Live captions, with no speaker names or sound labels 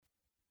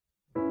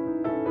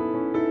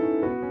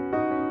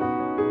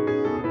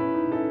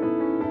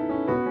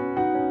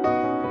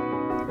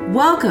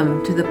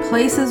Welcome to the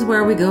Places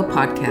Where We Go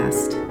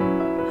podcast.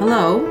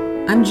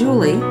 Hello, I'm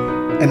Julie.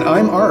 And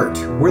I'm Art.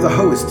 We're the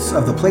hosts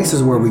of the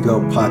Places Where We Go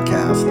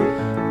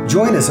podcast.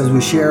 Join us as we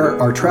share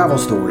our travel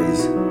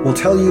stories. We'll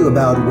tell you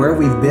about where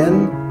we've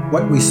been,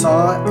 what we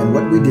saw, and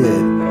what we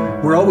did.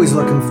 We're always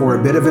looking for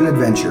a bit of an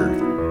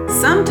adventure.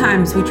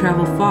 Sometimes we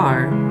travel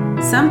far.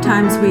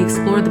 Sometimes we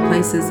explore the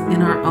places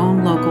in our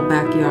own local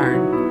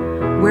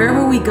backyard.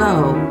 Wherever we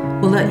go,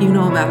 we'll let you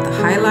know about the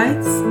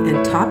highlights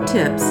and top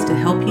tips to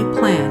help you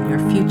plan your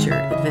future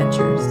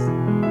adventures.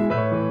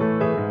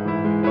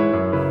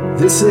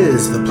 This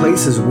is the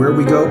Places Where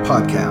We Go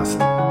podcast.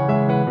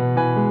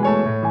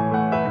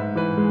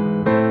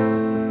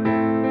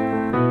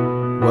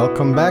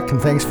 Welcome back,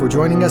 and thanks for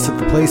joining us at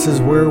the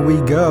Places Where We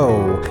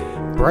Go.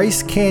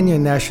 Bryce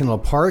Canyon National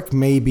Park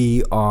may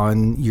be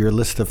on your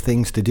list of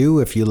things to do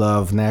if you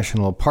love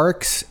national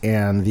parks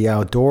and the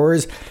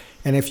outdoors.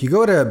 And if you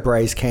go to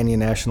Bryce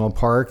Canyon National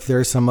Park,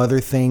 there's some other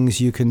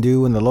things you can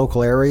do in the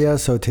local area.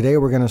 So today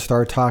we're going to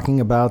start talking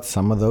about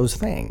some of those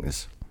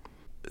things.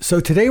 So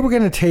today we're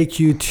going to take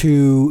you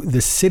to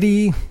the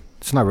city.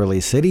 It's not really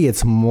a city.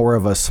 It's more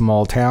of a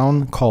small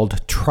town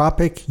called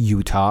Tropic,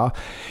 Utah,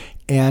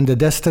 and a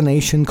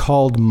destination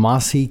called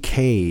Mossy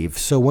Cave.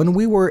 So when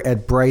we were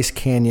at Bryce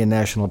Canyon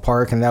National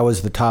Park, and that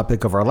was the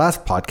topic of our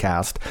last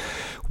podcast,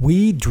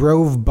 we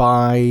drove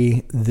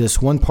by this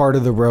one part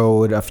of the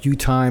road a few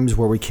times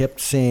where we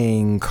kept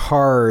seeing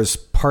cars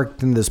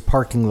parked in this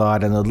parking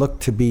lot, and it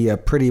looked to be a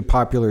pretty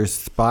popular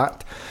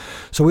spot.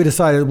 So we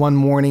decided one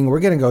morning we're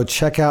going to go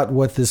check out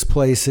what this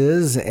place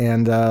is,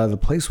 and the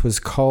place was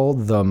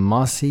called the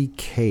Mossy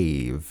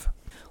Cave.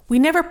 We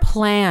never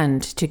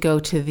planned to go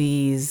to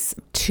these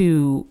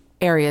two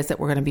areas that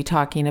we're going to be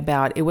talking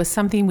about. It was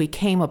something we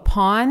came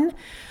upon,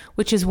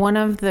 which is one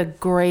of the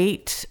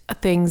great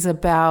things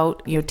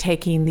about,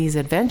 taking these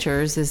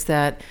adventures, is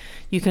that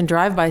you can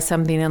drive by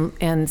something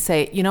and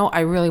say, I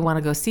really want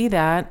to go see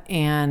that,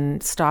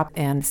 and stop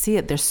and see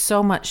it. There's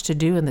so much to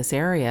do in this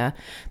area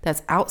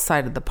that's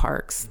outside of the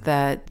parks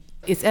that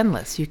it's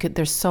endless.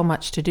 There's so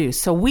much to do.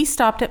 So we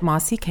stopped at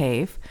Mossy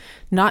Cave,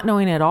 not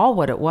knowing at all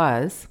what it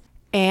was.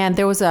 And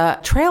there was a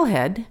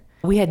trailhead.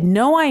 We had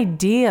no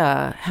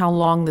idea how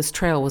long this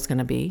trail was going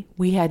to be.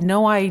 We had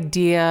no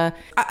idea.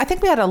 I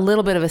think we had a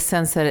little bit of a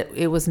sense that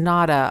it was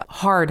not a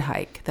hard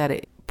hike,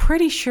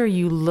 pretty sure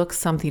you looked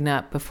something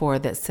up before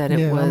that said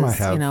it was,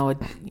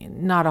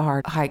 not a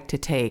hard hike to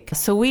take.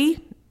 So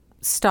we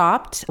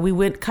stopped. We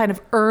went kind of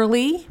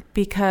early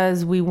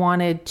because we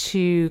wanted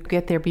to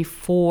get there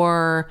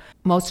before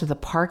most of the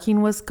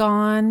parking was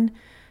gone.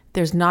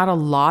 There's not a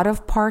lot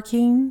of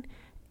parking,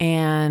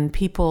 and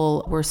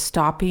people were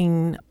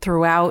stopping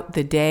throughout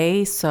the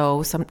day.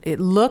 So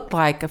it looked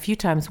like a few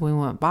times when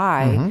we went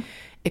by,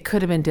 it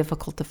could have been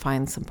difficult to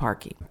find some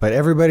parking. But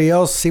everybody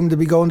else seemed to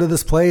be going to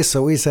this place,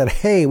 so we said,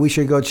 hey, we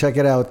should go check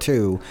it out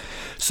too.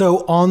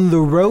 So on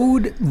the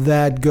road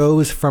that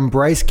goes from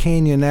Bryce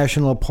Canyon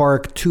National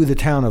Park to the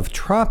town of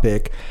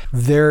Tropic,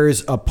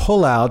 there's a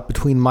pullout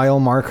between mile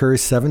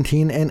markers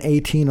 17 and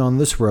 18 on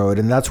this road,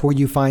 and that's where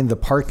you find the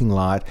parking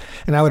lot.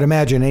 And I would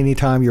imagine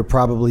anytime you're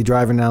probably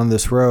driving down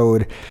this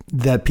road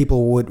that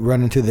people would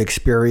run into the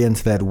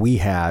experience that we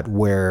had,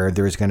 where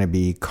there's going to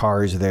be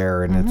cars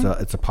there, and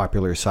it's a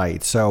popular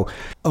site. So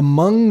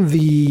among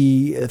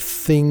the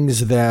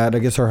things that I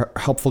guess are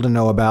helpful to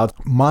know about,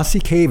 Mossy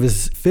Cave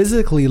is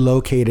physically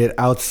located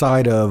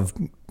outside of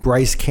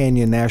Bryce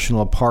Canyon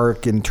National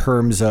Park in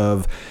terms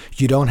of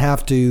you don't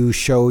have to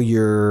show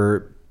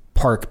your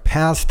park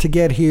pass to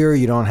get here.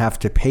 You don't have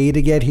to pay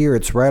to get here.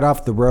 It's right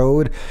off the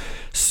road.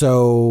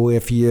 So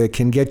if you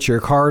can get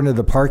your car into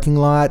the parking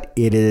lot,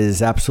 it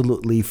is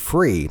absolutely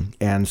free.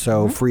 And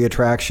so free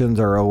attractions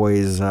are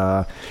always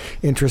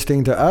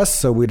interesting to us.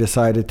 So we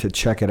decided to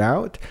check it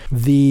out.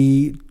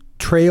 The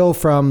trail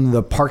from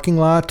the parking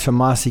lot to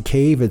Mossy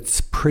Cave,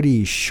 it's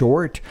pretty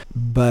short,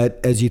 but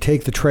as you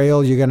take the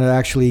trail, you're going to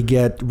actually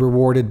get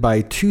rewarded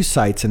by two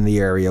sites in the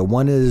area.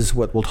 One is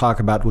what we'll talk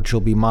about, which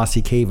will be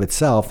Mossy Cave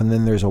itself, and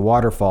then there's a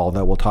waterfall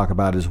that we'll talk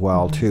about as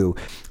well too.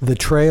 The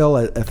trail,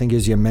 I think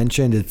as you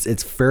mentioned,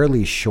 it's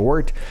fairly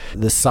short.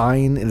 The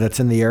sign that's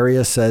in the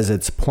area says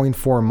it's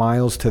 0.4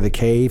 miles to the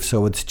cave,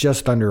 so it's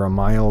just under a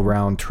mile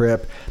round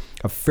trip.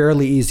 A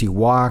fairly easy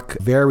walk,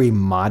 very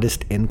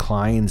modest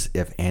inclines,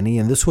 if any.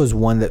 And this was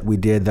one that we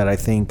did that I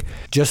think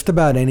just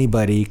about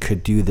anybody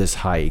could do this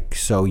hike.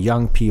 So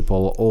young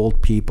people,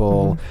 old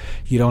people,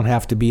 you don't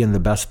have to be in the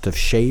best of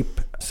shape.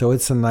 So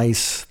it's a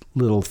nice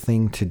little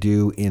thing to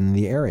do in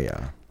the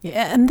area.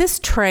 Yeah, and this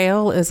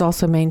trail is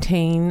also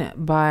maintained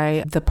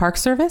by the Park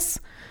Service.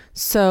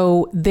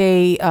 So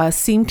they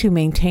seem to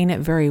maintain it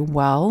very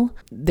well.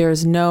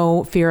 There's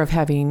no fear of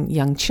having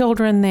young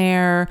children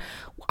there.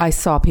 I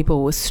saw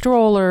people with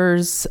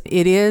strollers.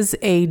 It is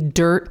a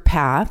dirt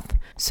path,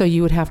 so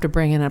you would have to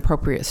bring an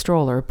appropriate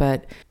stroller,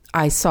 but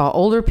I saw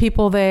older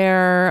people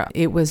there.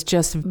 It was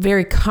just a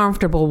very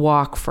comfortable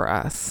walk for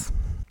us,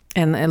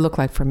 and it looked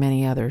like for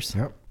many others.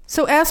 Yep.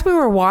 So as we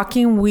were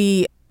walking,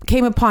 we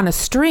came upon a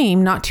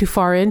stream not too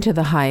far into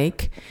the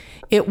hike,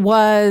 It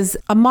was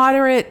a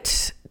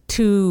moderate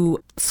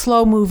to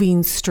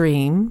slow-moving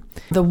stream.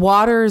 The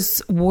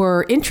waters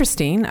were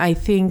interesting. I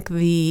think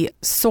the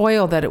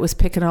soil that it was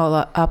picking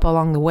up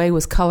along the way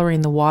was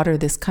coloring the water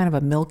this kind of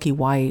a milky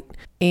white.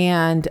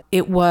 And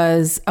it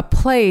was a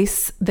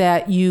place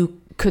that you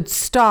could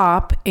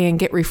stop and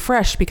get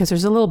refreshed because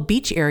there's a little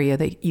beach area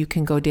that you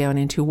can go down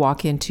into,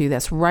 walk into,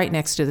 that's right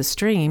next to the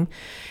stream.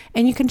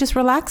 And you can just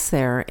relax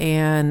there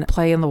and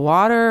play in the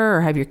water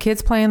or have your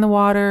kids play in the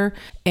water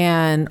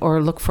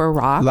or look for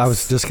rocks. I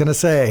was just going to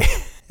say,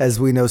 as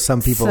we know,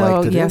 some people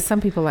like to do. Yeah,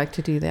 some people like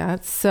to do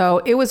that.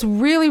 So it was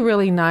really,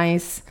 really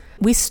nice.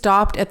 We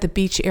stopped at the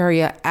beach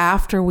area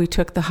after we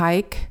took the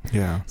hike.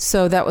 Yeah.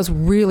 So that was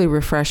really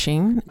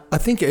refreshing. I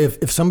think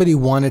if somebody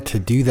wanted to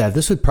do that,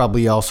 this would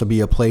probably also be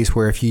a place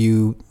where if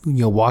you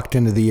walked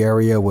into the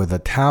area with a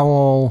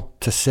towel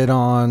to sit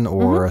on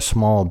or a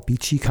small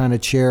beachy kind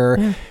of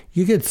chair,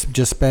 you could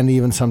just spend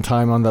even some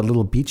time on that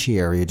little beachy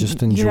area.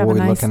 Just enjoy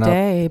looking up. You'd have a nice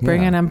day.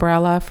 Bring an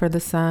umbrella for the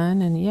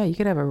sun. And you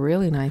could have a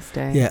really nice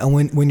day. Yeah.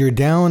 And when you're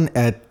down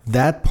at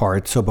that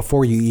part, so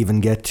before you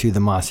even get to the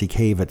Mossy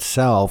Cave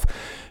itself,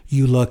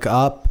 you look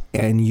up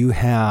and you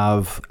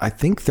have, I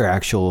think they're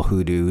actual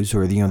hoodoos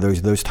or,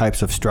 those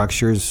types of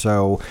structures.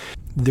 So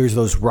there's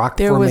those rock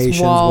formations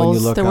when you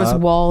look up. There was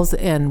walls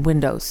and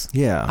windows.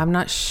 Yeah. I'm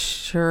not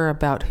sure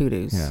about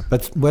hoodoos. Yeah.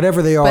 But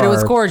whatever they are. But it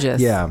was gorgeous.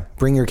 Yeah.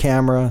 Bring your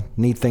camera.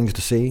 Neat things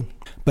to see.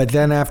 But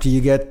then after you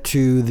get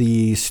to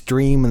the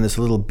stream in this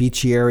little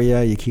beachy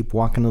area, you keep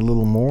walking a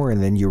little more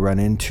and then you run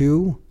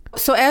into...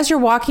 So as you're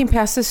walking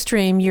past the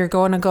stream, you're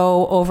going to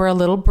go over a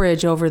little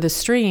bridge over the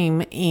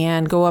stream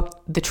and go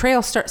up. The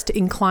trail starts to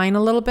incline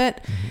a little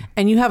bit,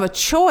 and you have a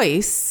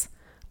choice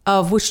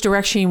of which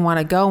direction you want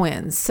to go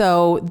in.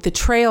 So the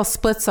trail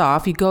splits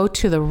off. You go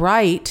to the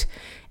right,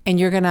 and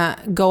you're going to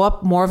go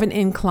up more of an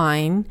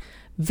incline.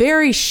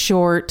 Very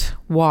short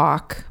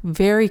walk,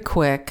 very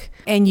quick,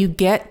 and you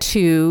get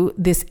to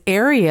this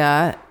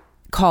area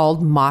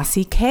called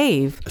Mossy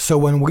Cave. So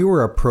when we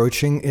were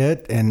approaching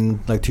it, and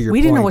like to your point,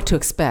 we didn't know what to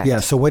expect.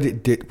 Yeah. So what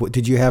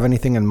did you have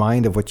anything in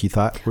mind of what you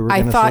thought we were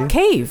going to see? I thought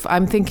cave.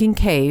 I'm thinking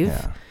cave.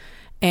 Yeah.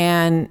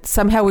 And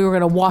somehow we were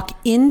going to walk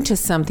into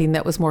something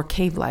that was more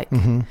cave-like.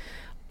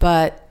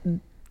 But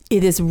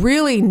it is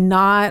really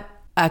not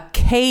a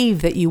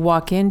cave that you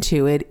walk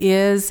into. It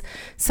is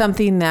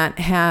something that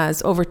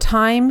has, over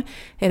time,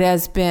 it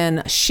has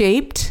been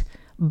shaped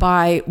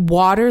by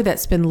water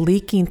that's been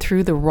leaking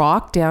through the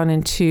rock down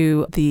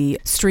into the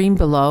stream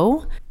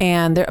below.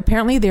 And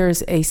apparently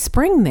there's a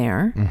spring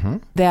there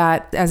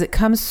that as it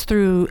comes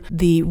through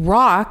the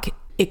rock,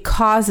 it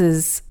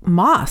causes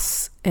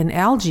moss and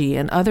algae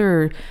and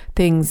other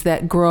things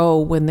that grow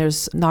when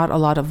there's not a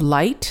lot of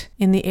light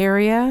in the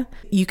area.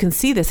 You can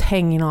see this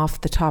hanging off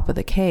the top of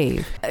the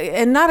cave.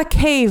 And not a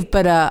cave,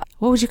 but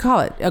what would you call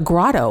it? A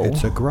grotto.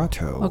 It's a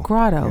grotto. A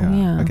grotto,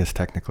 yeah. I guess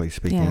technically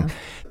speaking. Yeah.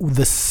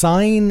 The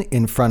sign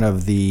in front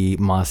of the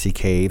Mossy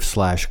Cave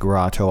 /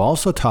 grotto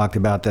also talked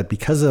about that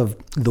because of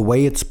the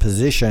way it's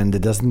positioned,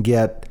 it doesn't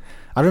get...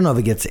 I don't know if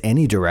it gets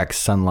any direct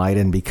sunlight,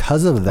 and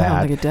because of that, I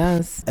don't think it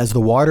does. As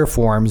the water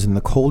forms in the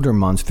colder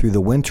months through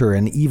the winter,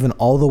 and even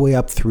all the way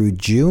up through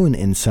June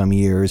in some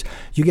years,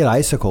 you get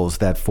icicles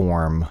that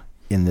form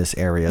in this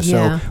area.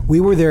 Yeah. So we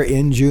were there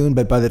in June,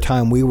 but by the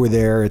time we were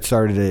there, it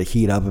started to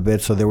heat up a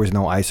bit, so there was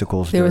no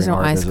icicles. There was no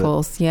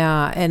icicles,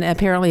 yeah. And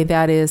apparently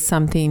that is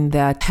something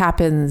that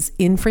happens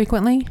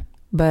infrequently,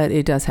 but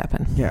it does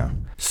happen. Yeah.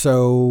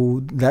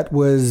 So that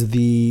was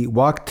the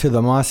walk to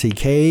the Mossy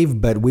Cave,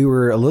 but we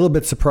were a little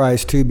bit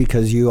surprised too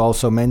because you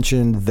also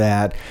mentioned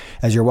that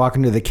as you're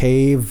walking to the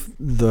cave,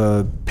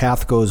 the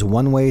path goes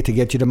one way to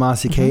get you to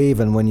Mossy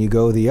Cave, and when you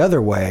go the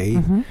other way,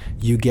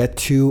 you get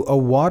to a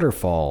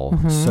waterfall.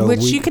 So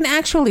which you can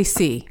actually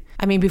see.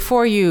 I mean,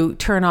 before you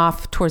turn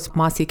off towards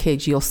Mossy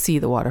Cave, you'll see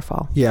the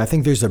waterfall. Yeah, I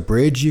think there's a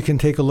bridge you can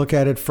take a look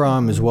at it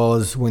from, as well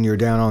as when you're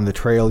down on the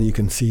trail, you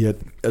can see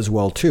it as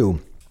well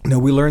too. Now,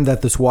 we learned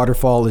that this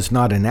waterfall is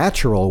not a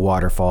natural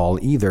waterfall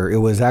either. It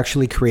was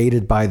actually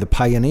created by the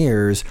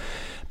pioneers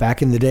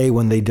back in the day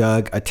when they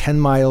dug a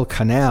 10-mile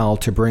canal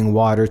to bring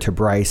water to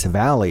Bryce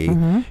Valley.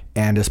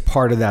 And as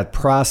part of that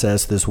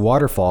process, this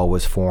waterfall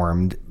was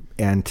formed.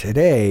 And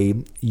today,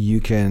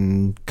 you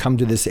can come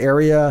to this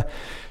area,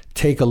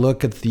 take a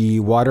look at the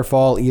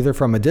waterfall either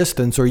from a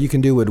distance, or you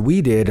can do what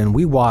we did, and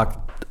we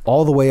walked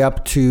all the way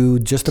up to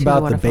just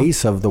about the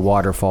base of the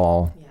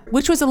waterfall.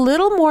 Which was a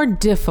little more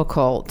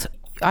difficult.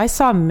 I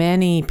saw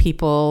many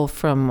people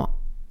from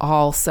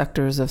all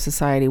sectors of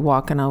society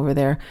walking over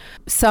there.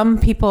 Some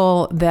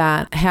people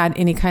that had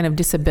any kind of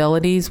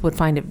disabilities would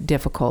find it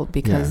difficult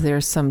because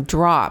there's some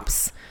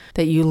drops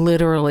that you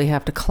literally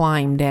have to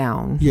climb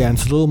down. Yeah, and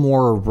it's a little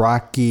more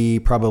rocky,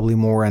 probably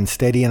more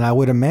unsteady. And I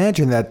would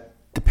imagine that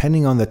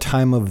depending on the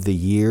time of the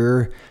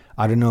year,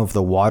 I don't know if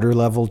the water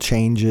level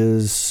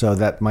changes, so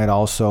that might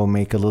also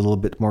make it a little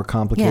bit more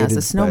complicated. Yeah, as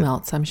the snow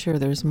melts, I'm sure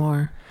there's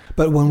more.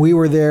 But when we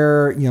were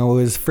there, it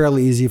was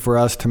fairly easy for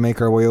us to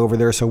make our way over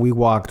there. So we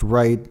walked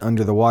right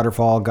under the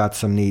waterfall, got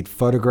some neat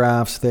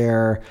photographs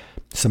there.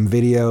 some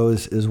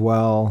videos as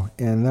well.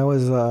 And that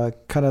was a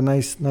kind of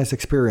nice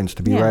experience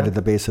to be right at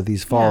the base of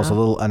these falls. A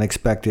little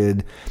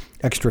unexpected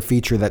extra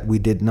feature that we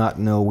did not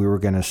know we were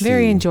going to see.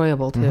 Very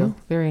enjoyable too.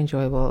 Very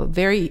enjoyable.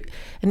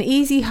 An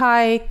easy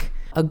hike,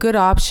 a good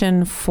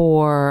option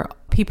for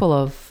people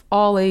of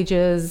all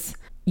ages.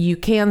 You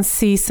can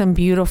see some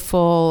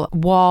beautiful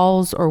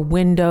walls or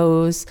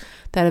windows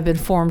that have been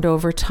formed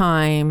over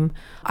time.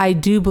 I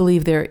do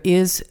believe there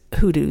is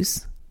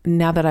hoodoos.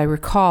 Now that I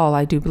recall,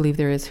 I do believe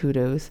there is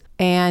hoodoos.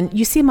 And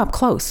you see them up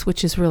close,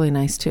 which is really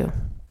nice too.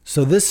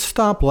 So this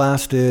stop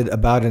lasted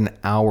about an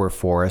hour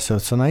for us. So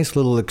it's a nice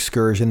little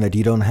excursion that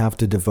you don't have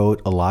to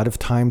devote a lot of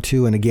time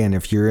to. And again,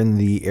 if you're in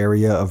the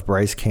area of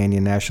Bryce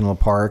Canyon National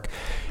Park,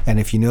 and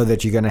if you know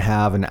that you're going to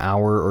have an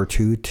hour or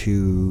two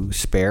to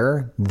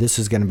spare, this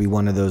is going to be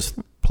one of those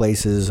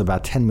places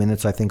about 10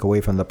 minutes, I think, away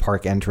from the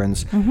park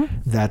entrance.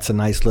 That's a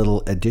nice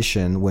little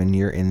addition when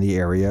you're in the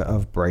area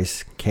of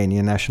Bryce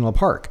Canyon National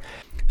Park.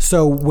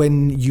 So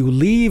when you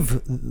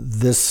leave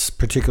this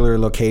particular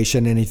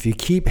location, and if you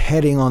keep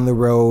heading on the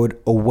road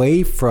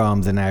away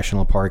from the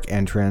national park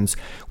entrance,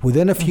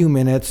 within a few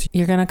minutes,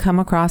 you're going to come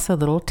across a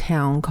little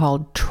town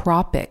called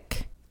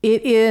Tropic.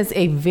 It is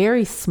a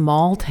very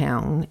small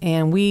town,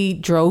 and we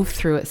drove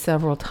through it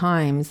several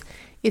times.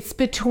 It's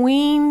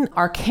between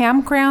our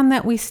campground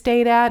that we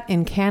stayed at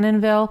in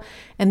Cannonville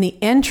and the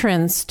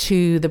entrance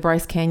to the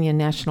Bryce Canyon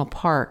National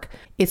Park.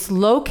 It's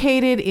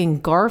located in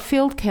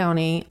Garfield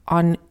County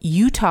on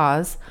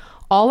Utah's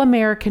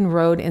All-American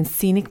Road and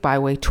Scenic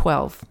Byway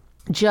 12,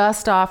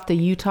 just off the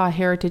Utah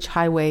Heritage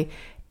Highway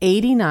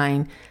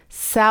 89,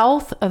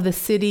 south of the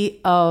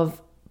city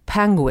of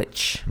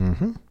Panguitch.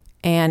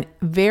 And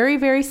very,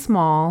 very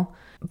small,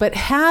 but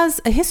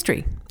has a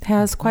history.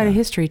 Has quite a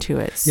history to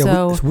it. Yeah,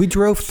 so we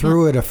drove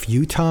through it a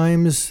few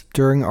times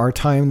during our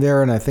time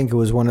there, and I think it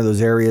was one of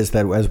those areas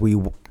that as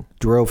we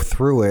drove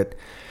through it,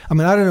 I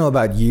mean, I don't know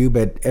about you,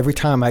 but every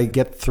time I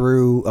get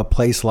through a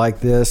place like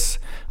this,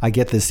 I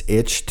get this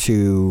itch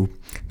to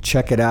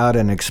check it out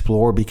and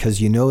explore,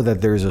 because you know that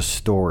there's a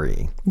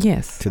story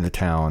to the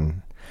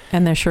town.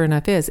 And there sure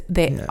enough is.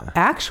 They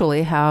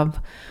actually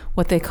have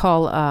what they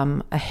call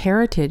a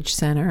heritage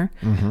center,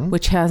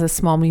 which has a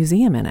small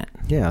museum in it.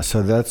 Yeah,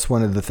 so that's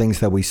one of the things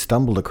that we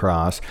stumbled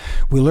across.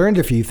 We learned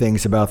a few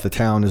things about the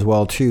town as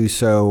well, too.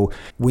 So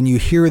when you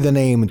hear the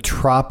name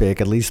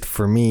Tropic, at least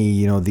for me,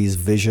 you know, these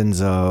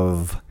visions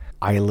of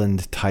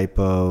island type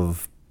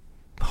of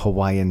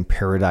Hawaiian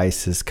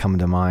paradises come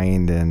to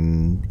mind,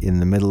 and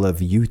in the middle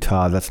of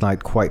Utah, that's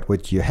not quite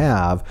what you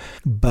have.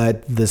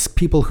 But the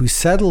people who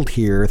settled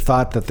here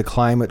thought that the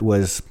climate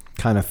was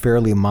kind of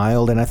fairly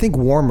mild, and I think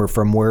warmer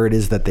from where it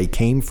is that they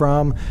came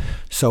from.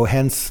 So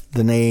hence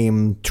the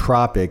name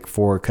Tropic,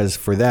 because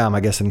for them,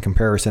 I guess in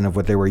comparison of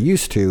what they were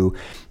used to,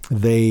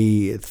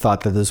 they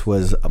thought that this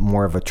was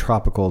more of a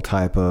tropical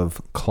type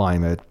of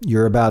climate.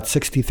 You're about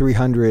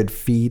 6,300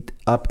 feet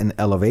up in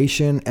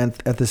elevation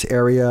at this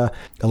area,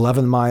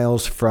 11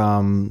 miles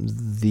from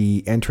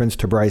the entrance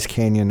to Bryce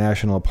Canyon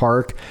National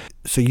Park.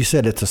 So you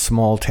said it's a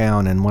small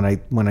town, and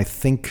when I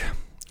think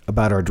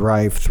about our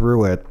drive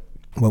through it,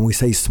 when we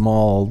say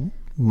small,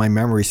 my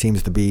memory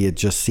seems to be, it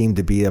just seemed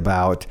to be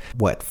about,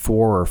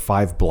 4 or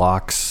 5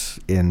 blocks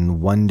in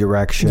one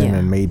direction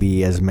and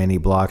maybe as many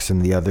blocks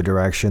in the other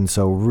direction.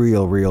 So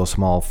real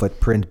small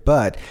footprint.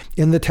 But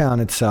in the town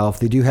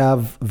itself, they do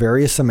have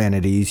various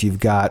amenities.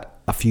 You've got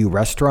a few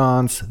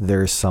restaurants,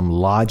 there's some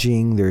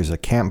lodging, there's a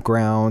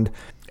campground,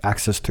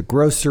 access to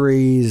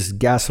groceries,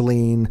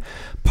 gasoline,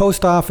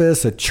 post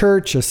office, a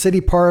church, a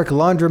city park,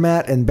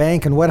 laundromat, and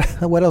bank. And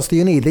what else do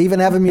you need? They even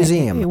have a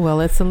museum.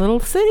 Well, it's a little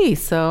city,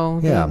 so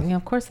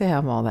of course they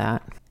have all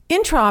that.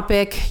 In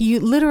Tropic, you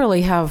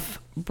literally have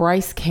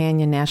Bryce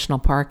Canyon National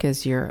Park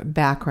as your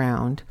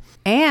background,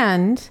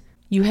 and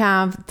you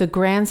have the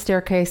Grand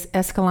Staircase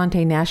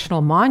Escalante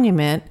National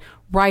Monument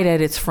right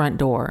at its front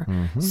door.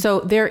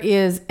 So there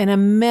is an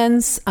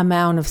immense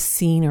amount of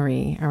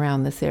scenery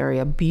around this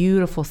area,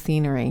 beautiful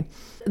scenery.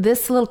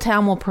 This little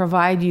town will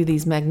provide you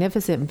these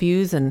magnificent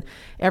views in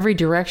every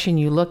direction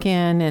you look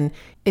in, and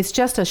it's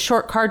just a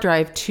short car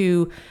drive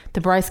to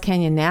the Bryce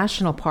Canyon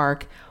National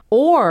Park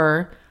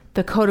or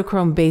the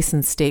Kodachrome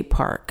Basin State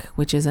Park,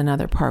 which is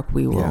another park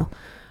we will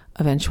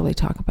eventually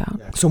talk about.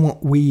 So when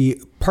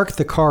we parked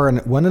the car,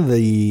 and one of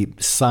the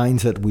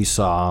signs that we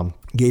saw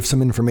gave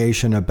some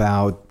information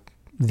about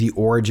the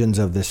origins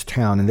of this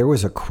town. And there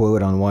was a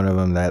quote on one of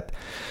them that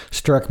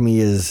struck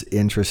me as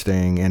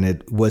interesting. And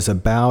it was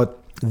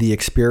about the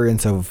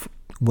experience of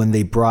when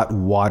they brought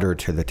water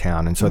to the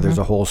town. And so there's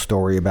a whole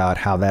story about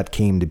how that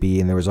came to be.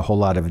 And there was a whole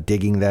lot of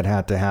digging that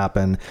had to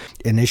happen.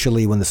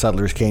 Initially, when the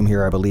settlers came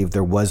here, I believe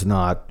there was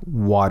not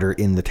water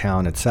in the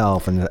town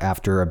itself. And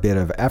after a bit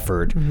of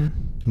effort,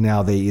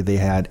 now they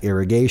had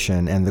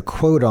irrigation. And the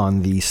quote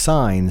on the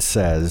sign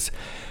says,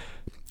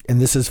 and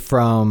this is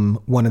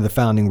from one of the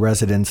founding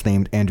residents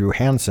named Andrew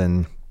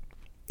Hansen,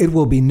 It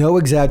will be no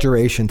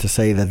exaggeration to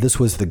say that this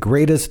was the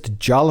greatest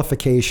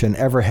jollification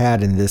ever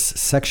had in this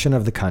section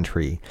of the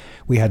country.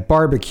 We had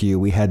barbecue,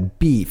 we had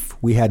beef,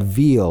 we had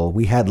veal,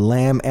 we had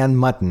lamb and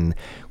mutton.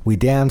 We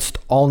danced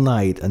all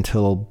night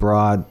until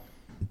broad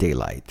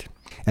daylight.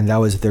 And that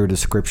was their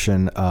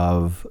description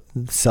of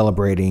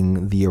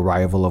celebrating the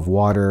arrival of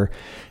water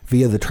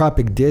via the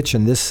Tropic Ditch.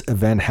 And this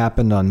event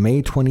happened on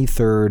May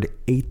 23rd,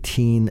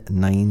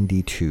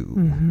 1892.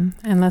 Mm-hmm.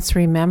 And let's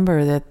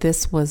remember that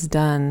this was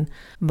done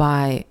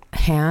by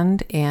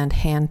hand and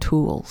hand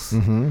tools.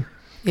 Mm-hmm.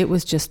 It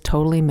was just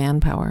totally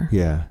manpower.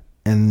 Yeah.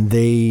 And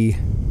they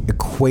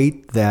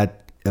equate that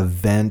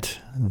event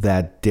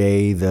that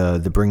day,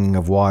 the bringing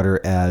of water,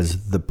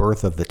 as the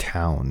birth of the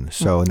town.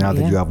 So now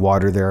that you have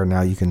water there,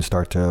 now you can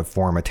start to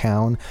form a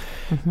town.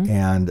 Mm-hmm.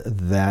 And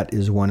that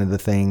is one of the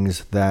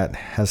things that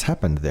has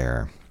happened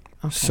there.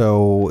 Okay.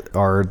 So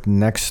our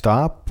next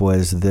stop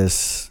was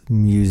this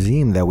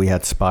museum that we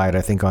had spied,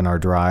 I think, on our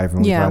drive.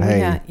 And we thought,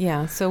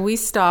 hey. So we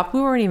stopped. We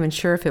weren't even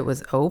sure if it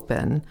was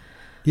open.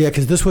 Yeah,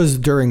 because this was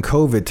during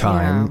COVID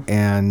time,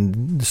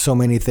 and so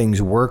many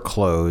things were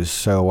closed.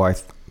 So I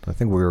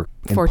think we were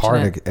in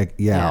fortunate. part.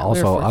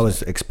 Also, I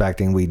was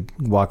expecting we'd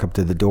walk up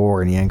to the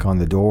door and yank on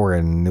the door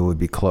and it would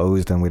be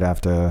closed and we'd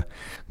have to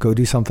go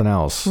do something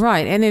else.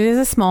 Right. And it is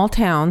a small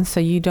town,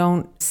 so you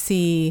don't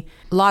see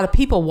a lot of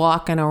people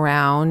walking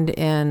around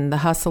and the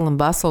hustle and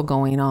bustle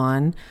going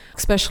on,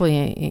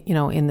 especially,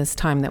 in this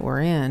time that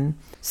we're in.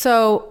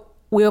 So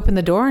we opened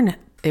the door and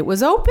it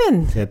was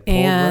open. Right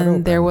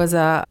open. There was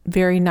a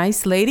very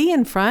nice lady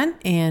in front,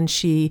 and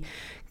she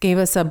gave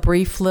us a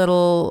brief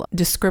little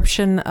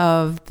description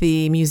of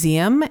the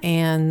museum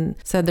and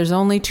said there's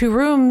only 2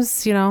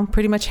 rooms,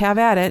 pretty much have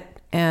at it.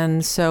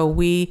 And so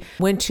we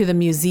went to the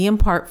museum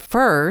part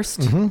first,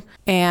 mm-hmm.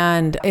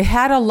 and it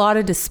had a lot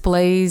of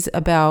displays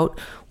about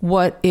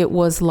what it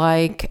was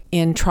like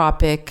in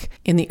Tropic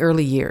in the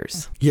early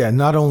years. Yeah,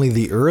 not only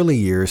the early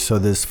years. So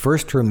this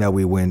first room that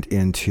we went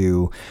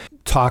into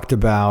talked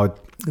about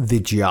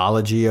the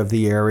geology of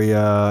the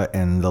area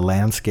and the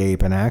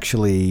landscape, and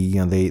actually,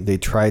 they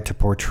tried to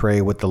portray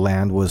what the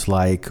land was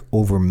like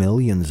over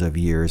millions of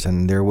years.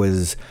 And there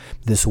was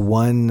this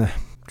one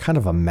kind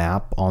of a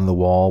map on the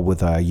wall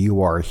with a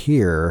 "You are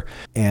here"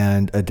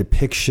 and a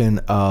depiction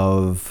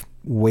of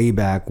way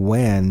back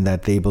when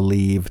that they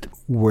believed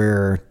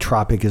where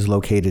Tropic is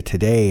located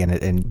today.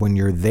 And when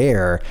you're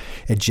there,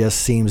 it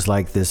just seems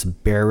like this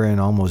barren,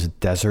 almost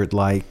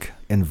desert-like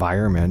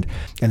environment.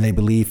 And they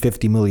believe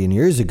 50 million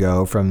years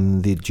ago,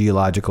 from the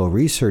geological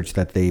research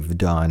that they've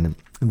done,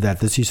 that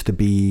this used to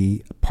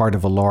be part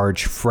of a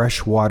large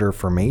freshwater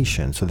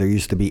formation. So there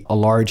used to be a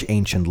large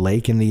ancient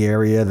lake in the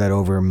area that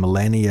over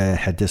millennia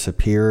had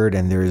disappeared,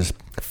 and there's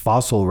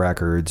fossil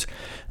records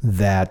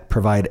that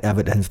provide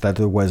evidence that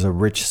there was a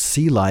rich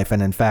sea life.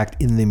 And in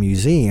fact, in the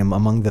museum,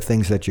 among the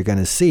things that you're going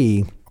to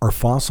see are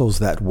fossils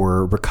that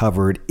were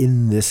recovered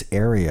in this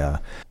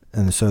area.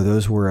 And so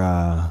those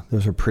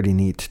were pretty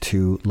neat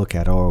to look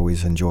at. I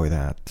always enjoy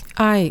that.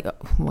 I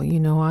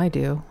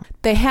do.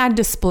 They had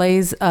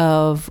displays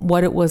of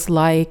what it was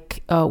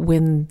like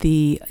when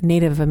the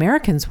Native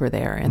Americans were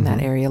there in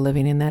that area,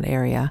 living in that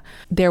area.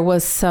 There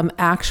was some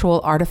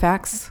actual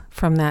artifacts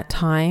from that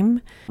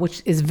time,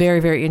 which is very,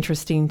 very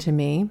interesting to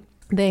me.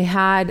 They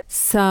had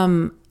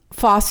some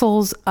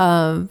fossils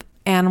of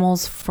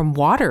animals from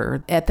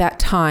water at that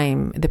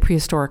time, the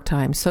prehistoric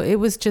time. So it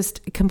was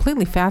just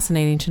completely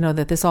fascinating to know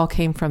that this all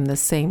came from the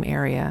same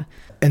area.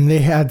 And they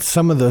had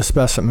some of the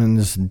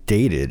specimens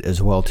dated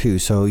as well, too.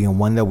 So,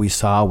 one that we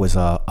saw was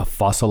a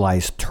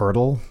fossilized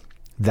turtle.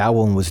 That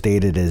one was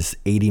dated as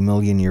 80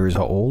 million years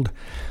old.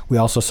 We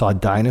also saw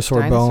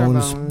dinosaur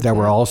bones that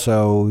were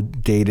also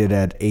dated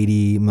at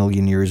 80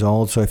 million years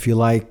old. So if you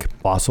like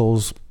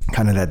fossils,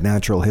 kind of that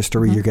natural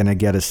history, you're going to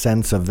get a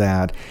sense of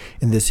that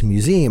in this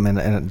museum.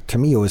 And to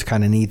me, it was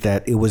kind of neat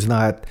that it was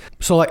not...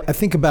 So like, I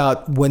think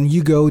about when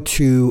you go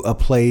to a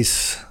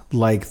place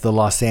like the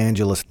Los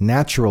Angeles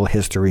Natural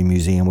History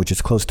Museum, which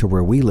is close to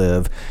where we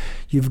live,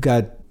 you've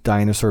got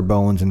dinosaur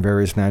bones and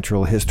various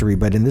natural history.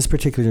 But in this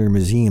particular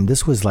museum,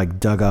 this was like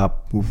dug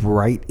up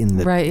right in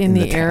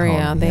the area.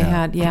 Town. They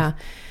had,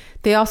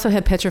 They also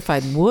had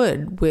petrified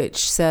wood,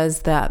 which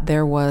says that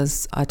there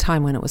was a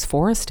time when it was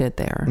forested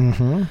there.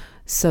 Mm-hmm.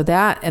 So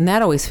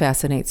that always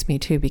fascinates me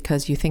too,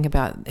 because you think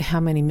about how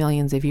many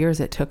millions of years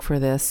it took for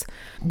this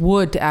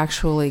wood to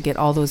actually get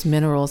all those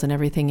minerals and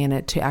everything in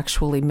it to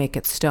actually make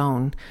it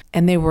stone.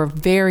 And they were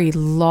very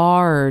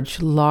large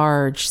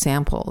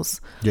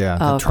samples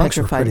of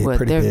petrified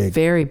wood. They're big.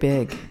 Very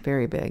big,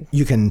 very big.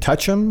 You can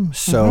touch them,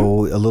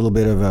 so a little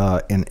bit of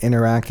an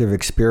interactive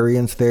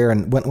experience there.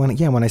 And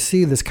when I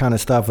see this kind of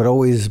stuff, it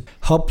always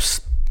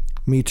helps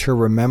me to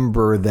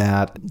remember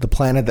that the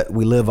planet that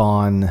we live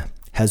on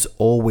has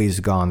always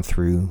gone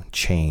through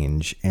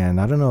change. And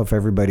I don't know if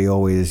everybody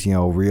always,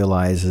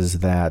 realizes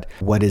that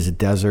what is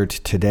desert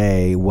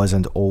today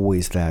wasn't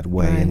always that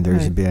way. Right, and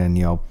there's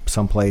been,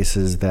 some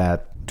places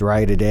that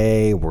dry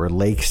today were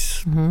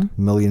lakes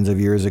millions of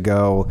years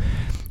ago.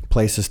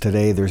 places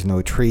today, there's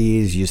no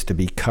trees, used to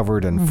be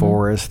covered in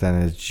forest,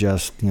 and it's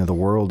just, the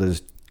world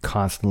is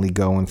constantly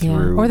going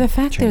through Or the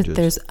fact changes.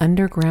 that there's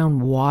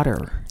underground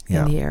water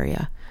in the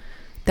area.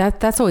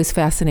 That's always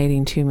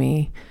fascinating to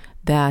me,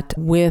 that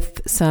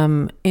with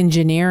some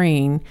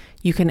engineering,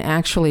 you can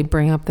actually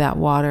bring up that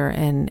water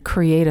and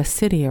create a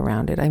city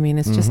around it. I mean,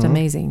 it's just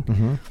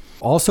amazing.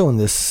 Also, in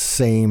this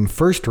same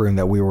first room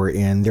that we were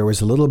in, there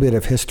was a little bit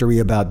of history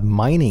about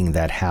mining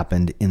that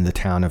happened in the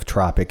town of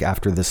Tropic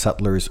after the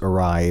settlers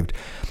arrived.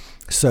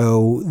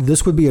 So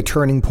this would be a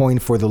turning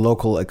point for the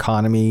local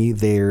economy.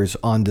 There's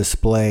on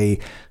display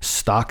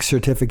stock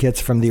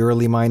certificates from the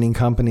early mining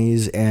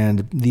companies,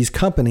 and these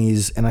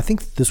companies, and I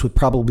think this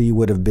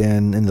would have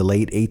been in the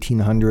late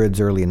 1800s,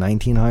 early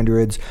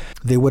 1900s,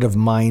 they would have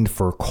mined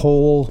for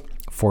coal,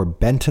 for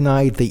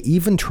bentonite. They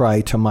even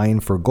tried to mine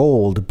for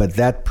gold, but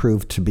that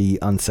proved to be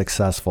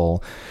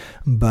unsuccessful.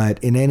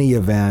 But in any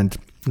event,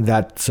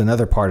 that's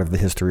another part of the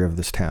history of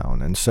this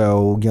town. And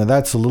so,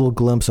 that's a little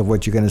glimpse of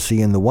what you're going to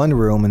see in the one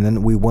room. And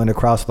then we went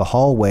across the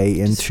hallway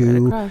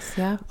into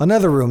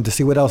another room to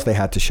see what else they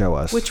had to show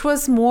us. Which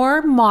was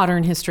more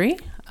modern history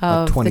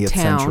of the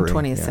town, century.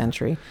 20th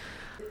century.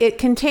 It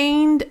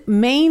contained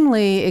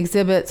mainly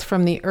exhibits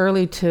from the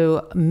early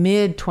to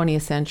mid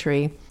 20th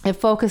century. It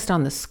focused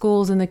on the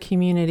schools in the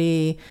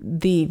community,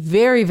 the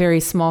very, very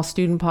small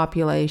student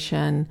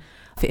population.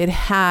 It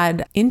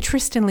had,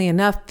 interestingly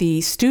enough,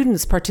 the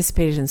students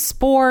participated in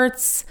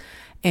sports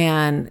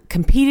and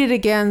competed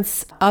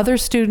against other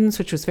students,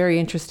 which was very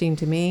interesting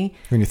to me.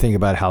 When you think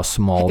about how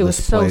small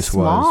this place was. It was so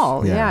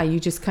small. Yeah, you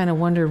just kind of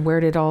wondered, where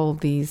did all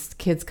these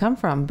kids come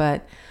from?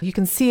 But you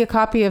can see a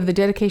copy of the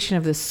dedication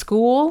of the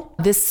school.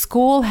 This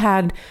school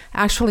had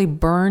actually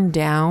burned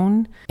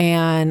down,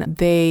 and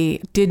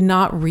they did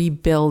not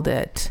rebuild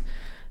it,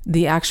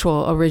 the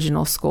actual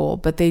original school,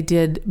 but they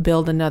did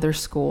build another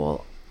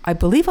school, I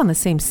believe, on the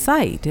same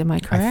site. Am I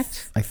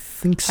correct? I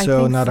think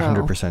so. Not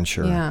 100%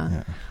 sure.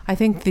 Yeah. I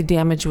think the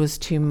damage was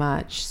too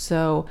much.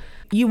 So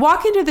you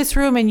walk into this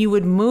room and you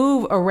would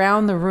move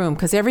around the room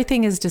because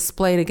everything is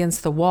displayed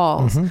against the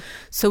walls.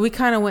 So we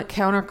kind of went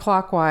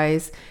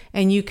counterclockwise,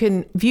 and you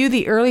can view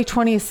the early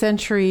 20th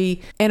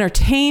century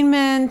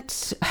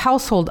entertainment,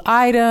 household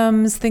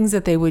items, things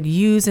that they would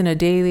use in a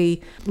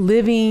daily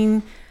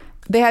living.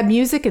 They had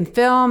music and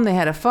film. They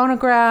had a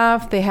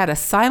phonograph. They had a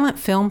silent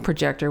film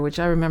projector, which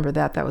I remember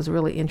that was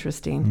really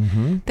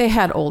interesting. They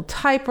had old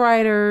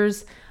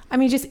typewriters. I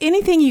mean, just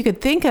anything you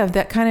could think of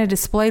that kind of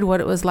displayed what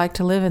it was like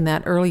to live in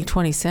that early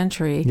 20th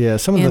century. Yeah,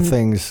 some of the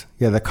things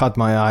that caught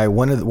my eye.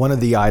 One of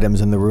the items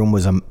in the room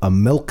was a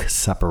milk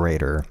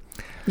separator.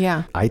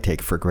 Yeah. I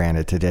take for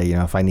granted today.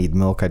 If I need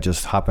milk, I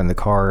just hop in the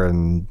car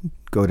and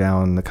go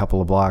down a couple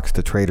of blocks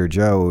to Trader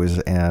Joe's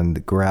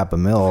and grab a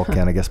milk.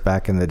 And I guess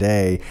back in the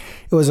day,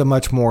 it was a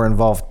much more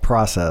involved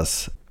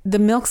process. The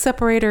milk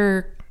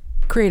separator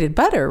created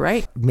butter,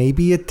 right?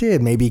 Maybe it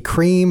did. Maybe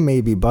cream,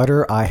 maybe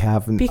butter. I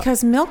haven't.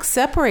 Because milk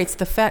separates,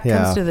 the fat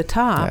comes to the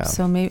top. Yeah.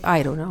 So maybe,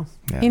 I don't know.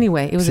 Yeah.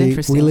 Anyway, it was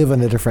interesting. We live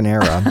in a different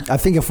era. I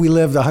think if we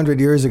lived 100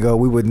 years ago,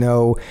 we would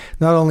know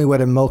not only what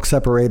a milk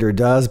separator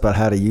does, but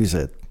how to use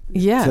it.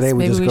 Yes, today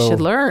maybe we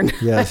should learn.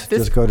 Yes,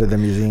 just go to the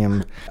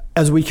museum.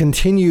 As we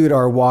continued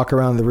our walk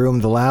around the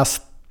room,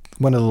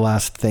 one of the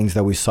last things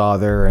that we saw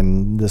there,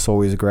 and this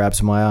always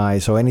grabs my eye,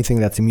 so anything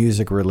that's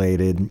music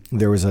related,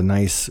 there was a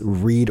nice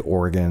reed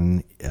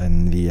organ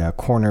in the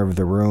corner of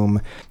the room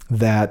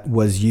that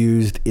was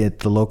used at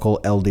the local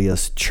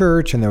LDS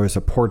church, and there was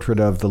a portrait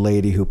of the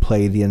lady who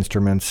played the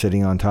instrument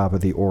sitting on top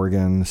of the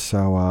organ.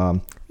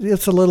 So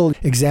it's a little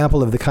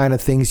example of the kind of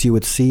things you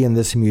would see in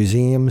this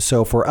museum.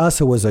 So for us,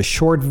 it was a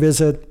short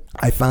visit.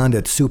 I found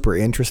it super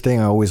interesting.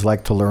 I always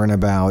like to learn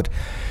about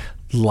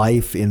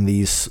life in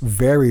these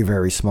very,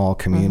 very small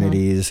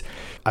communities.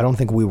 I don't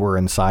think we were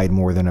inside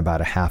more than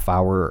about a half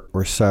hour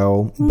or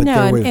so. But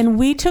and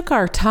we took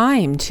our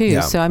time too.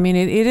 Yeah. So, I mean,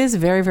 it is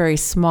very, very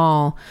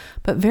small,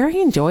 but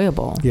very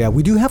enjoyable. Yeah,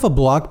 we do have a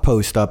blog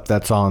post up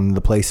that's on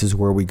the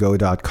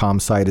placeswherewego.com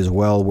site as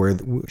well, where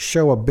we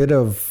show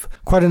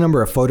quite a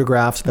number of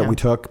photographs that we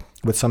took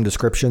with some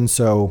description.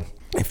 So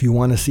if you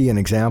want to see an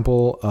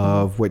example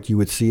of what you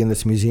would see in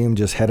this museum,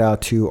 just head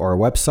out to our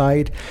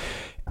website.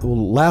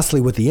 Well,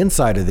 lastly, with the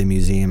inside of the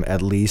museum,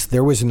 at least,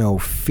 there was no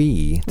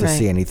fee to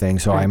see anything.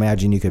 So I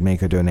imagine you could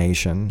make a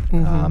donation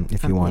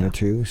if you wanted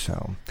to.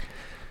 So,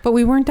 but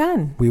we weren't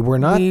done. We were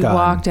not done. We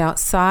walked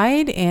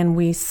outside and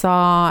we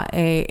saw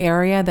an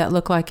area that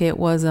looked like it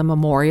was a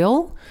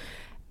memorial,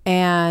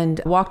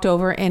 and walked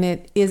over, and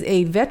it is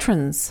a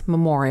veterans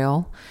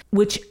memorial,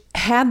 which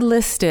had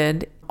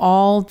listed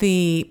all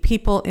the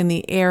people in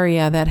the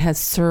area that has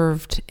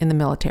served in the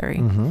military.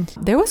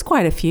 There was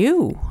quite a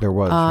few. There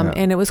was,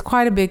 and it was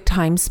quite a big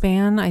time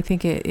span. I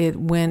think it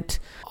went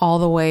all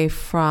the way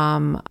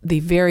from the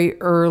very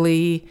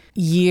early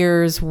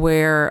years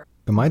where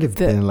it might have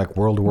been like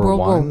World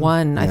War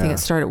One. I think it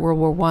started World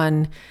War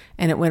One,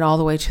 and it went all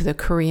the way to the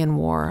Korean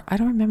War. I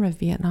don't remember the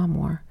Vietnam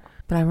War,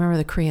 but I remember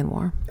the Korean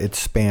War. It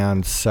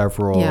spanned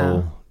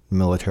several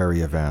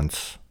military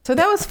events. So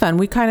that was fun.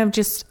 We kind of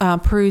just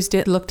perused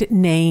it, looked at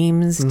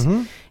names,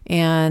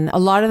 and a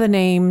lot of the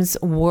names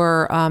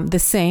were the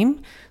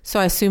same. So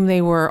I assume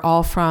they were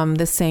all from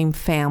the same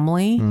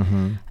family.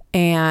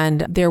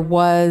 And there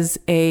was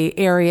a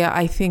area,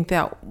 I think,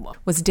 that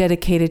was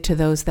dedicated to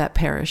those that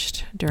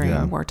perished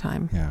during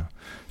wartime. Yeah.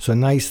 So a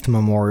nice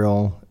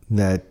memorial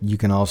that you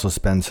can also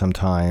spend some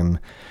time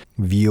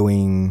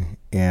viewing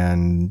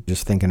and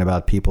just thinking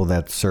about people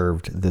that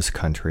served this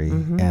country.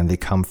 And they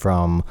come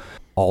from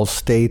all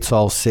states,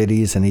 all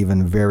cities, and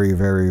even very,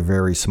 very,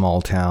 very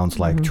small towns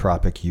like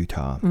Tropic,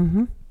 Utah.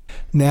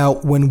 Now,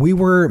 when we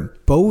were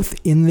both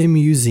in the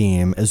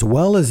museum as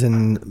well as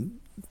in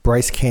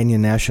Bryce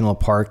Canyon National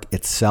Park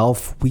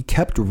itself, we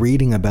kept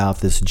reading about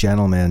this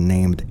gentleman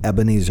named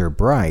Ebenezer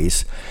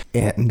Bryce.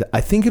 And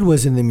I think it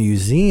was in the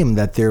museum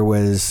that there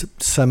was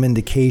some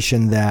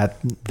indication that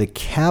the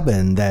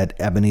cabin that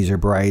Ebenezer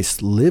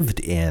Bryce lived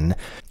in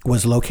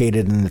was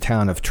located in the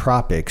town of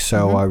Tropic.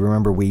 So I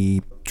remember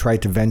we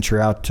tried to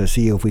venture out to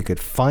see if we could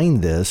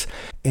find this.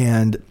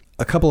 And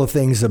a couple of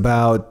things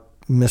about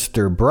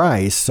Mr.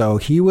 Bryce. So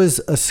he was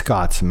a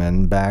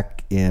Scotsman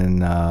back in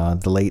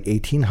the late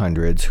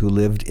 1800s who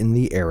lived in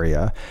the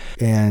area.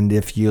 And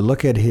if you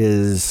look at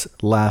his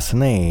last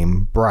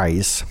name,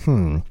 Bryce,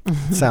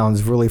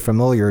 sounds really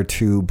familiar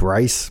to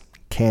Bryce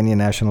Canyon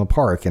National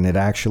Park. And it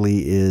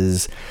actually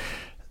is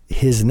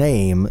his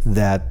name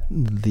that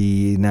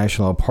the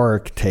national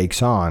park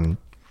takes on.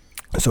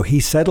 So he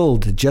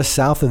settled just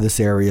south of this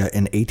area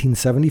in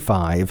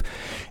 1875,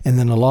 and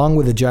then along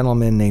with a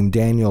gentleman named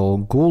Daniel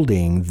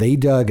Goulding, they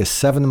dug a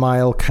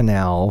 7-mile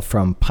canal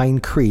from Pine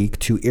Creek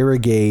to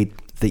irrigate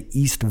the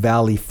East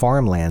Valley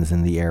farmlands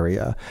in the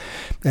area,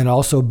 and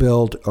also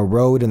built a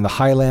road in the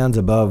highlands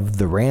above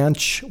the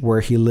ranch where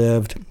he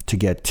lived to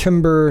get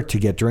timber, to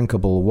get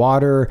drinkable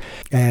water.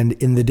 And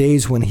in the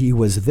days when he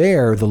was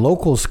there, the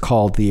locals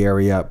called the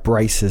area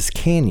Bryce's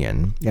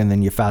Canyon. And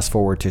then you fast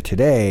forward to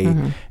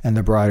today, and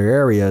the broader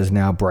area is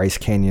now Bryce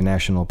Canyon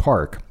National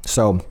Park.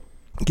 So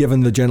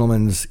given the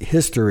gentleman's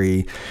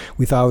history,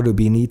 we thought it would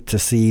be neat to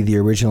see the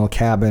original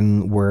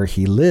cabin where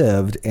he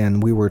lived,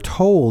 and we were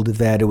told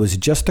that it was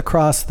just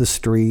across the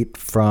street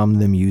from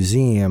the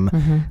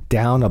museum,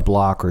 down a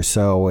block or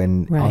so,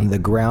 and on the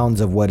grounds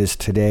of what is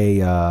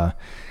today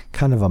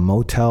kind of a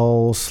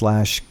motel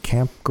 /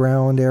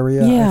 campground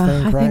area.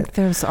 Yeah, I think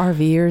there's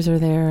RVers are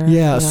there.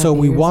 Yeah, so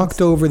we walked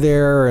over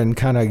there and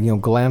kind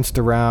of, glanced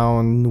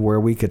around where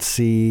we could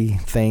see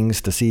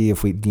things to see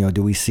if we,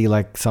 do we see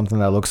like something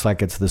that looks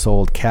like it's this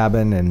old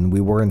cabin, and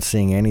we weren't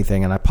seeing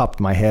anything. And I popped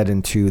my head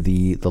into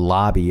the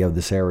lobby of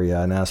this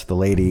area and asked the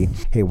lady,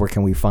 hey, where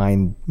can we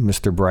find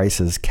Mr.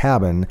 Bryce's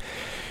cabin?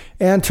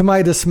 And to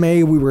my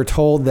dismay, we were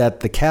told that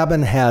the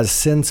cabin has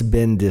since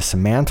been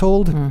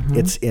dismantled.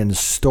 It's in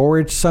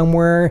storage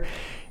somewhere.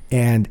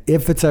 And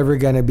if it's ever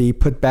going to be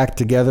put back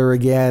together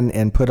again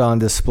and put on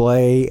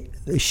display,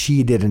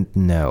 she didn't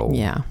know.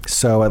 Yeah.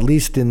 So at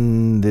least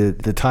in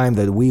the time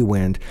that we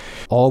went,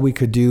 all we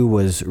could do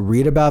was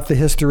read about the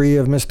history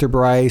of Mr.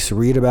 Bryce,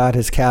 read about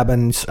his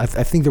cabins. I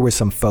think there were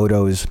some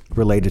photos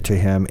related to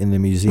him in the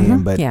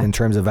museum, but in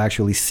terms of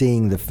actually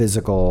seeing the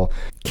physical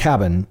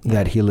cabin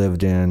that he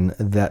lived in,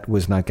 that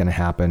was not going to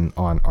happen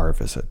on our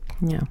visit.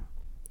 Yeah.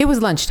 It was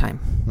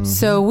lunchtime.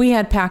 So we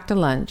had packed a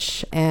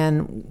lunch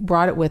and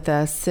brought it with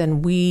us,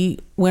 and we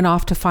went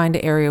off to find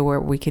an area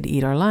where we could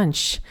eat our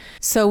lunch.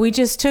 So we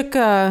just took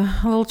a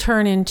little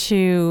turn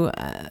into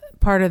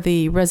part of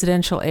the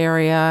residential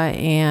area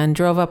and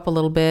drove up a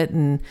little bit.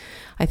 And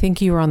I think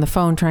you were on the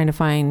phone trying to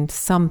find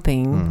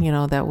something,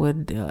 that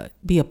would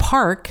be a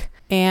park.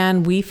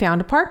 And we found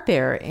a park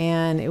there,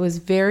 and it was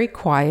very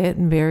quiet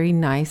and very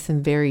nice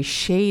and very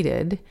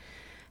shaded.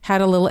 Had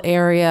a little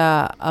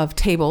area of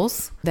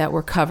tables that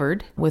were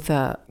covered with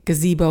a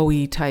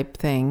gazebo-y type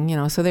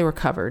thing, so they were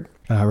covered.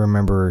 I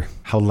remember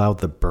how loud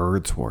the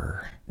birds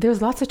were. There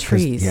was lots of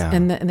trees,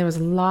 and there was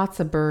lots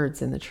of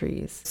birds in the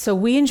trees. So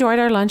we enjoyed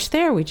our lunch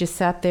there. We just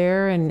sat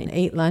there and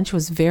ate lunch. It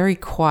was very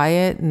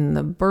quiet, and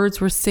the birds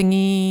were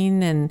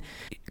singing and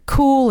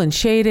cool and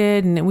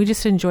shaded, and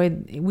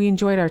we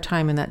enjoyed our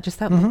time in that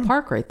little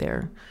park right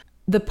there.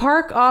 The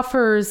park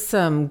offers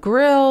some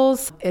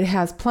grills. It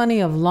has plenty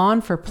of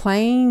lawn for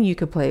playing. You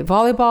could play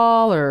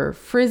volleyball or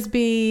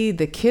frisbee.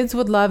 The kids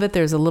would love it.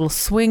 There's a little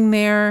swing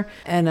there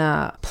and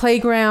a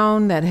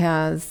playground that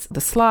has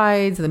the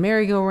slides, the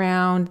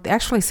merry-go-round.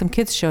 Actually, some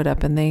kids showed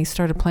up and they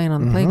started playing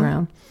on the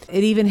playground.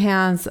 It even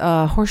has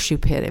a horseshoe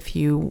pit if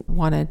you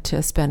wanted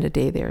to spend a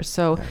day there.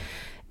 So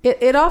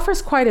it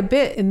offers quite a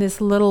bit in this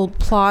little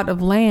plot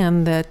of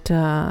land that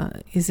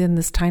is in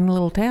this tiny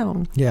little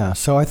town. Yeah,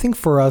 so I think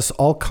for us,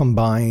 all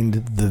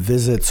combined, the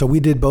visit, so we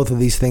did both of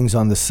these things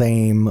on the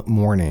same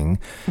morning.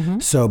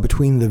 So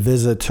between the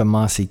visit to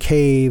Mossy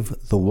Cave,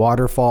 the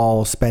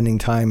waterfall, spending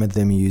time at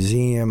the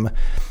museum,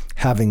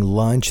 having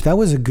lunch, that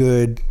was a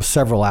good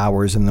several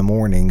hours in the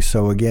morning.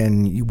 So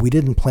again, we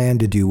didn't plan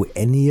to do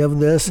any of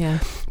this,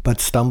 but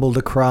stumbled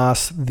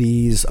across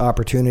these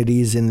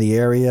opportunities in the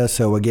area.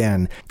 So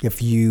again,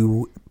 if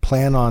you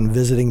plan on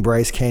visiting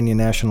Bryce Canyon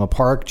National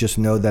Park, just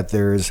know that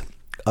there's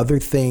other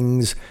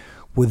things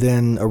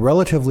within a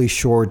relatively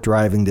short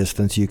driving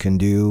distance you can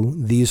do.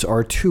 These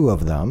are 2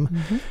 of them.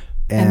 Mm-hmm.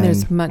 And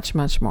there's much,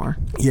 much more.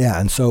 Yeah,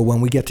 and so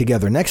when we get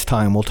together next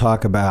time, we'll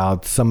talk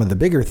about some of the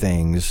bigger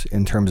things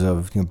in terms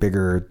of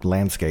bigger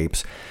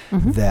landscapes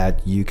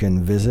that you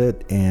can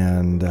visit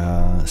and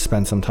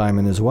spend some time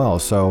in as well.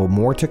 So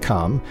more to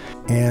come.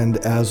 And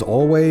as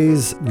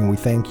always, we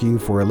thank you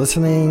for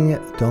listening.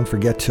 Don't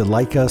forget to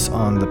like us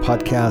on the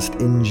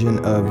podcast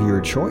engine of your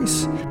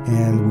choice.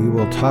 And we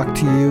will talk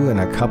to you in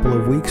a couple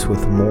of weeks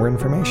with more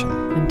information.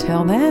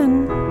 Until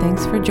then,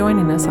 thanks for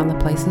joining us on The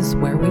Places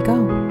Where We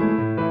Go.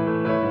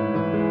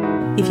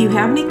 If you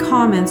have any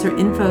comments or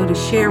info to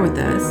share with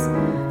us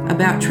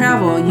about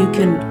travel, you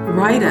can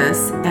write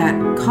us at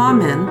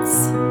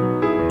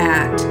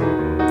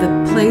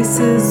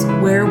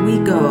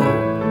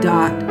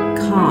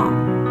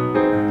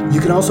comments@theplaceswherewego.com. You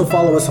can also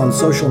follow us on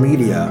social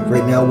media.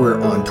 Right now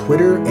we're on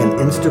Twitter and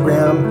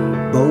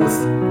Instagram, both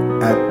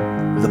at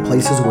The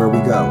Places Where We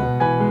Go.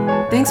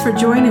 Thanks for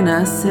joining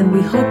us, and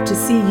we hope to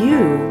see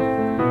you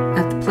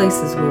at The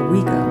Places Where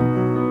We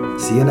Go.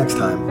 See you next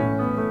time.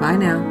 Bye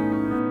now.